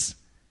feasts.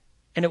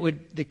 And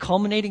the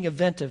culminating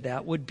event of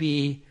that would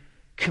be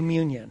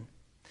communion.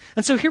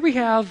 And so here we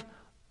have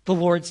the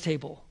Lord's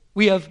table.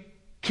 We have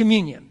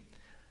communion.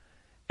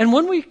 And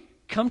when we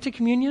come to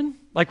communion,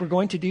 like we're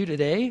going to do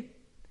today,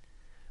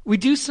 we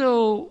do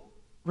so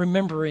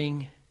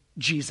remembering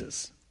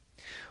Jesus.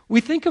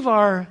 We think of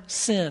our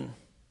sin.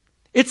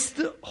 It's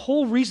the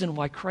whole reason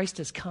why Christ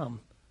has come.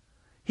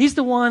 He's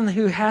the one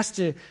who has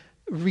to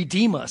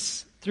redeem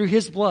us through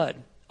his blood.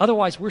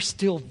 Otherwise, we're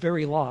still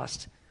very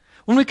lost.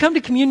 When we come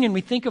to communion,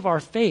 we think of our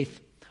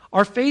faith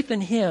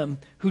in him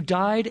who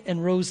died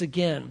and rose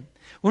again.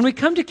 When we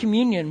come to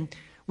communion,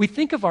 we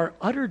think of our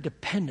utter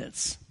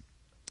dependence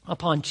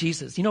upon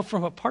Jesus. You know,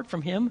 apart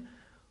from him,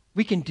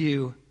 we can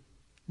do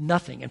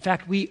nothing. In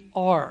fact, we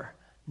are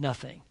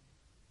nothing.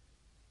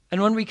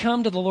 And when we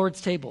come to the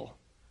Lord's table,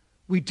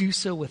 we do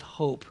so with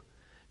hope,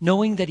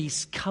 knowing that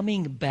he's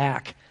coming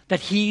back,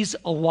 that he's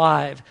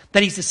alive,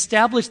 that he's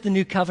established the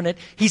new covenant.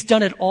 He's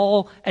done it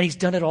all, and he's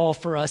done it all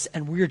for us,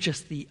 and we're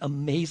just the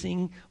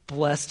amazing,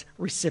 blessed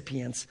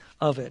recipients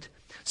of it.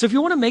 So if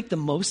you want to make the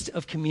most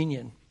of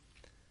communion,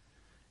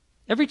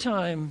 every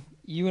time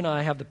you and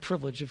I have the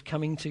privilege of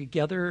coming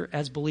together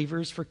as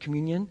believers for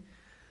communion,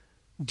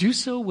 do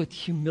so with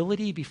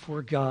humility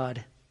before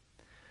God.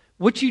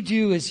 What you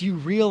do is you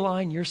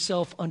realign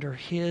yourself under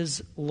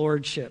his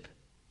lordship.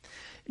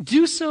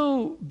 Do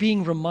so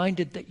being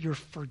reminded that you're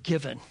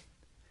forgiven.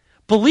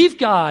 Believe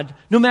God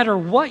no matter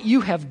what you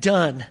have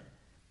done.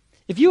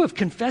 If you have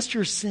confessed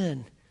your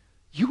sin,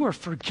 you are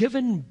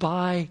forgiven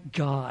by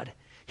God.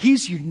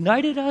 He's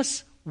united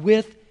us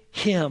with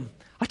him.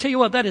 I tell you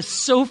what, that is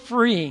so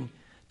freeing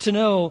to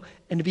know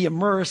and to be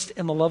immersed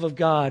in the love of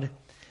God.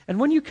 And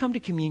when you come to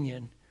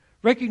communion,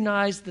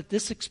 recognize that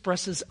this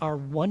expresses our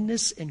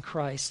oneness in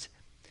Christ.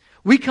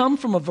 We come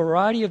from a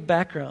variety of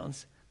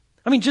backgrounds.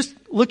 I mean, just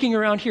looking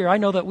around here, I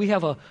know that we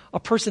have a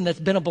person that's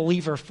been a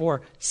believer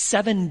for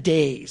 7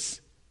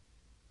 days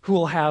who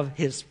will have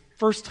his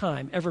first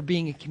time ever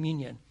being in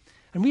communion.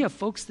 And we have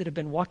folks that have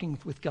been walking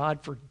with God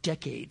for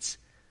decades.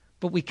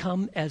 But we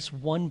come as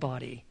one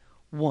body,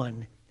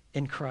 one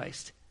in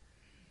Christ.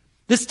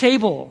 This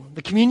table,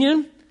 the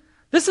communion,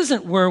 this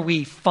isn't where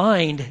we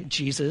find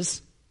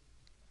Jesus.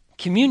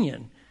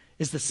 Communion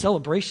is the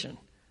celebration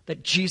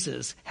that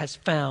Jesus has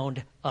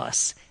found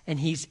us, and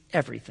he's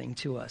everything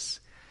to us.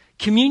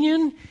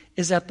 Communion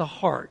is at the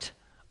heart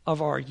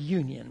of our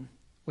union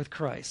with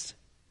Christ.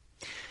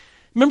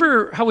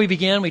 Remember how we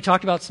began? We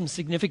talked about some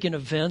significant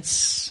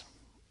events,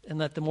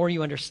 and that the more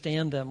you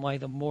understand them, why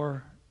the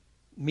more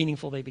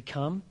meaningful they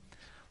become.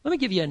 Let me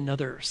give you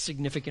another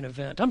significant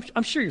event.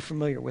 I'm sure you're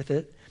familiar with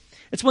it.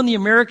 It's when the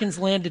Americans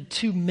landed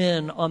 2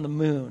 men on the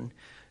moon,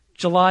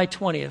 July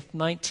 20th,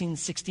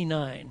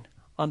 1969,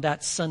 on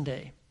that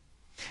Sunday.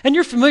 And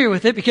you're familiar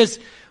with it because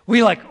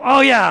we like,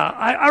 oh yeah,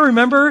 I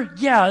remember.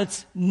 Yeah,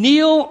 it's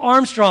Neil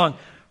Armstrong,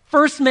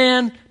 first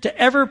man to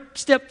ever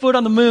step foot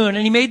on the moon.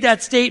 And he made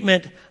that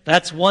statement,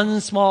 that's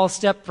one small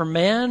step for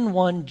man,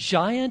 one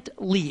giant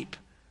leap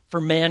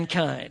for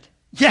mankind.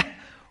 Yeah,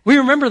 we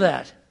remember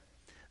that.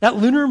 That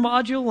lunar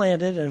module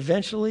landed, and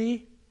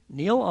eventually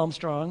Neil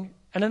Armstrong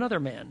and another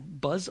man,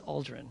 Buzz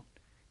Aldrin,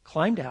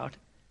 climbed out.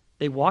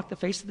 They walked the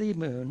face of the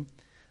moon.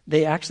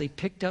 They actually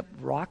picked up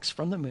rocks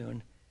from the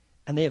moon,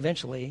 and they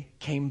eventually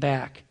came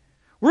back.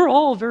 We're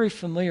all very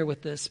familiar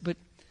with this, but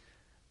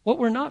what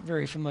we're not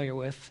very familiar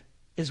with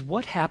is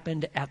what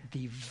happened at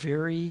the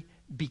very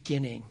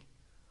beginning.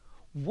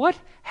 What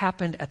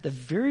happened at the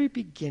very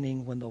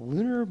beginning when the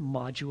lunar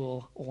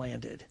module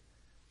landed?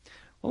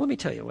 Well, let me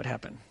tell you what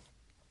happened.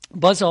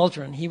 Buzz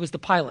Aldrin, he was the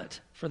pilot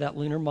for that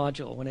lunar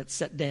module when it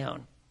set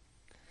down.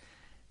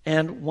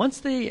 And once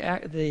the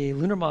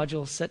lunar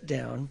module set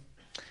down,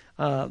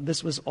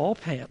 this was all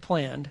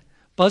planned.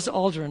 Buzz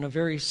Aldrin, a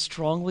very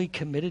strongly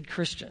committed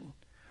Christian,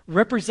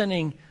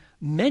 representing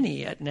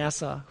many at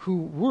NASA who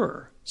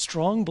were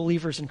strong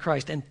believers in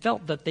Christ and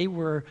felt that they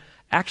were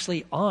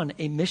actually on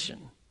a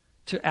mission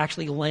to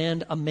actually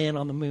land a man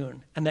on the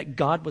moon and that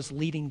God was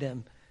leading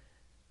them.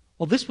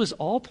 Well, this was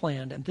all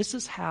planned, and this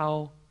is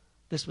how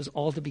this was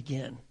all to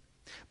begin.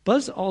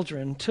 Buzz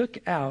Aldrin took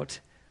out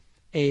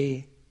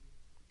a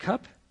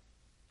cup,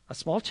 a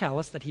small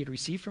chalice that he had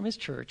received from his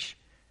church,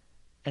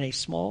 and a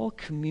small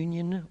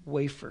communion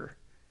wafer.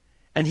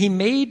 And he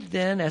made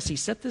then, as he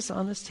set this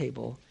on this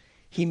table,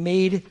 he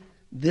made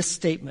this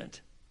statement.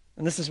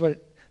 And this is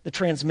what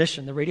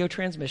the radio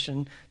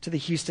transmission to the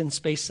Houston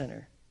Space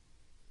Center.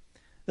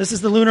 This is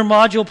the lunar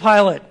module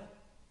pilot.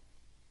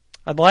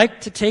 I'd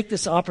like to take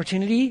this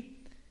opportunity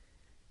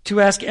to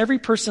ask every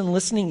person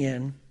listening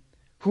in,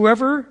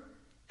 whoever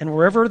and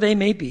wherever they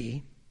may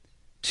be,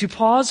 to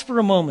pause for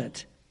a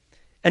moment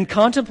and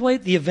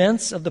contemplate the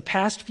events of the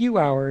past few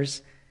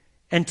hours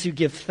and to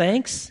give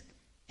thanks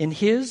in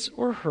his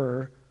or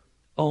her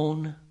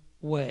own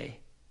way.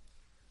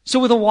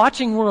 So with a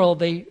watching world,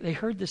 they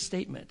heard this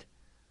statement.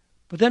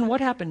 But then what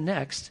happened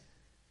next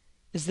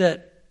is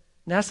that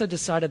NASA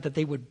decided that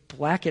they would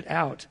black it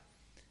out,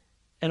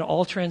 and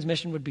all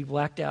transmission would be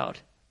blacked out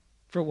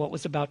for what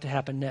was about to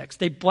happen next.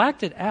 They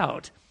blacked it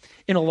out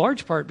in a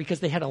large part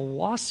because they had a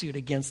lawsuit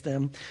against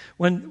them.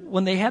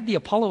 When they had the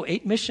Apollo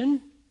 8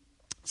 mission,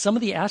 some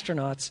of the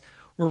astronauts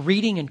were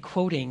reading and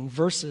quoting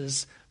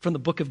verses from the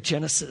book of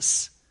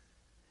Genesis.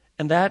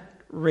 And that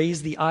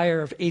raised the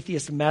ire of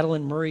atheist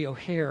Madeleine Murray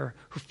O'Hair,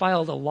 who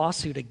filed a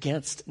lawsuit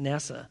against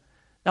NASA.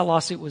 That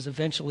lawsuit was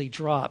eventually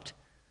dropped.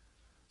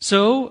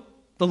 So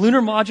the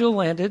lunar module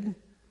landed,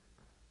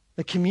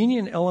 the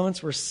communion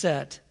elements were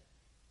set,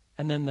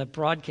 and then the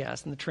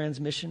broadcast and the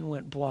transmission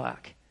went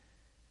black.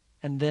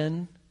 And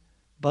then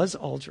Buzz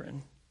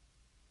Aldrin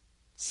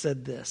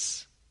said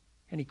this,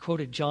 and he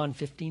quoted John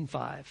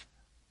 15:5.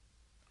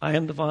 I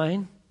am the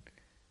vine,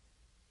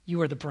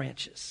 you are the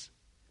branches.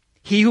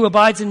 He who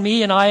abides in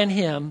me and I in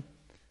him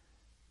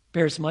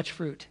bears much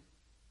fruit.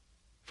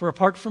 For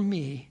apart from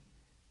me,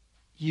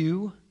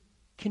 you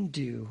can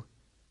do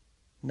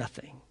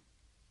nothing.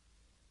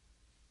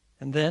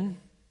 And then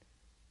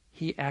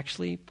he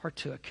actually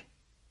partook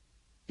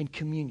in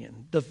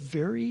communion. The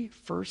very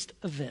first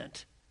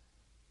event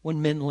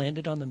when men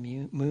landed on the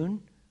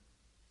moon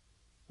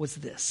was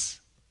this,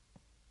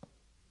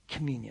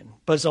 communion.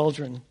 Buzz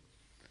Aldrin,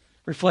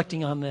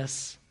 reflecting on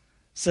this,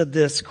 said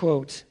this,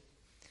 quote,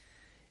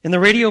 in the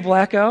radio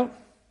blackout,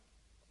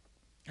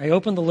 I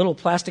opened the little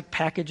plastic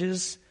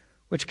packages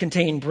which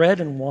contained bread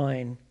and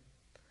wine.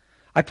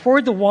 I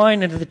poured the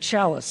wine into the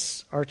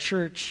chalice our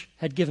church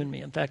had given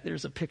me. In fact,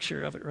 there's a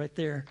picture of it right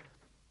there.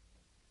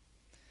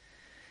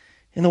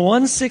 In the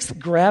 1/6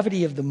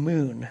 gravity of the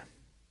moon,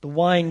 the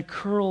wine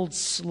curled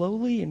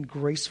slowly and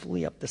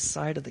gracefully up the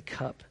side of the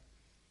cup.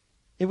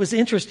 It was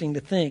interesting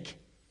to think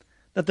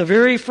that the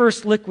very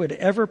first liquid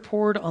ever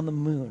poured on the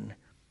moon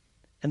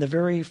and the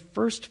very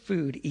first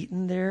food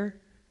eaten there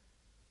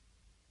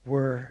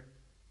were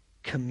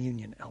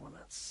communion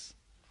elements.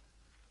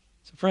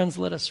 So friends,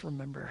 let us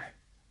remember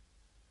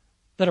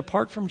that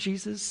apart from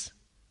Jesus,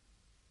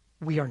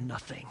 we are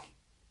nothing.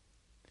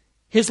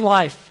 His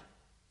life,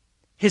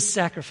 his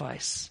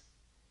sacrifice,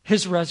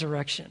 his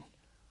resurrection,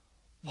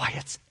 why,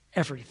 it's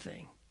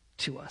everything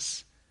to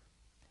us.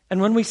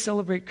 And when we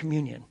celebrate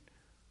communion,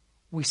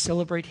 we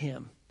celebrate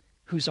him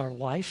who's our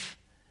life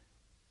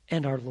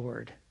and our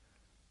Lord.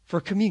 For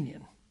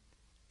communion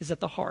is at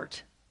the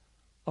heart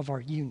of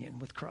our union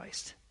with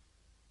Christ.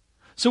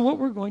 So what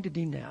we're going to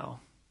do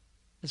now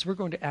is we're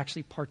going to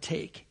actually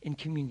partake in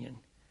communion.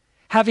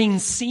 Having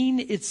seen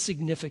its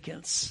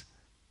significance,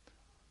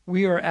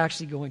 we are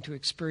actually going to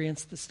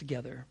experience this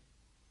together.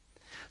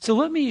 So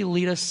let me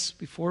lead us,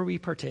 before we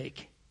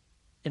partake,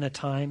 in a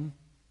time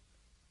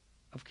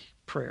of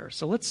prayer.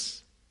 So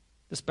let's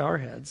bow our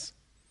heads.